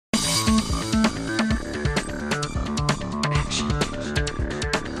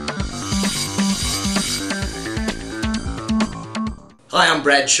Hi, I'm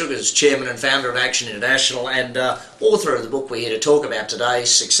Brad Sugars, Chairman and Founder of Action International and author of the book we're here to talk about today,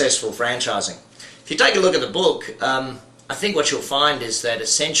 Successful Franchising. If you take a look at the book, I think what you'll find is that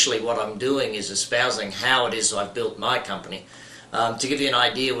essentially what I'm doing is espousing how it is I've built my company. To give you an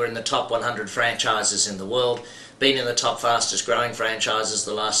idea, we're in the top 100 franchises in the world, been in the top fastest growing franchises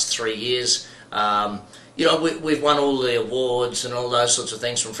the last 3 years. We've won all the awards and all those sorts of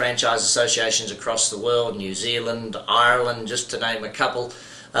things from franchise associations across the world, New Zealand, Ireland, just to name a couple.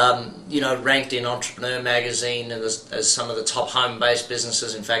 Ranked in Entrepreneur magazine as some of the top home-based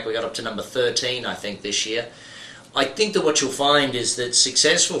businesses. In fact, we got up to number 13, I think, this year. I think that what you'll find is that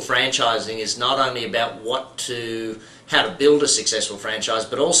successful franchising is not only about how to build a successful franchise,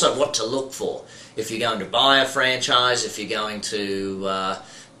 but also what to look for. If you're going to buy a franchise, if you're going to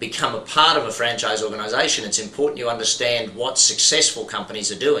become a part of a franchise organization, it's important you understand what successful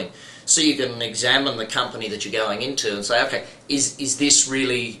companies are doing, so you can examine the company that you're going into and say, okay, is this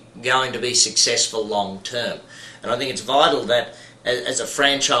really going to be successful long term? And I think it's vital that as a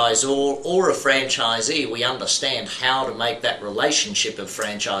franchisor or a franchisee, we understand how to make that relationship of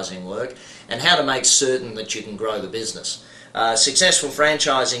franchising work and how to make certain that you can grow the business. Successful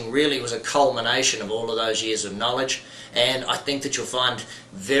franchising really was a culmination of all of those years of knowledge, and I think that you'll find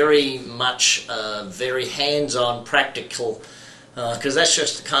very much very hands-on, practical, because that's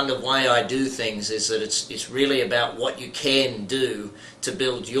just the kind of way I do things, is that it's really about what you can do to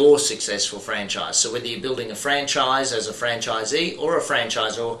build your successful franchise. So whether you're building a franchise as a franchisee or a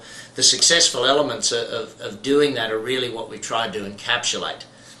franchisor, the successful elements of doing that are really what we tried to encapsulate.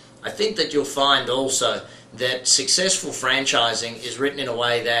 I think that you'll find also that successful franchising is written in a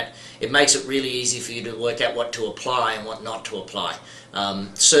way that it makes it really easy for you to work out what to apply and what not to apply.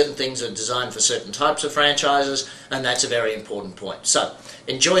 Certain things are designed for certain types of franchises, and that's a very important point. So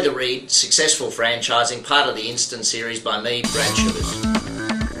enjoy the read, Successful Franchising, part of the Instant series by me, Brad Sugars.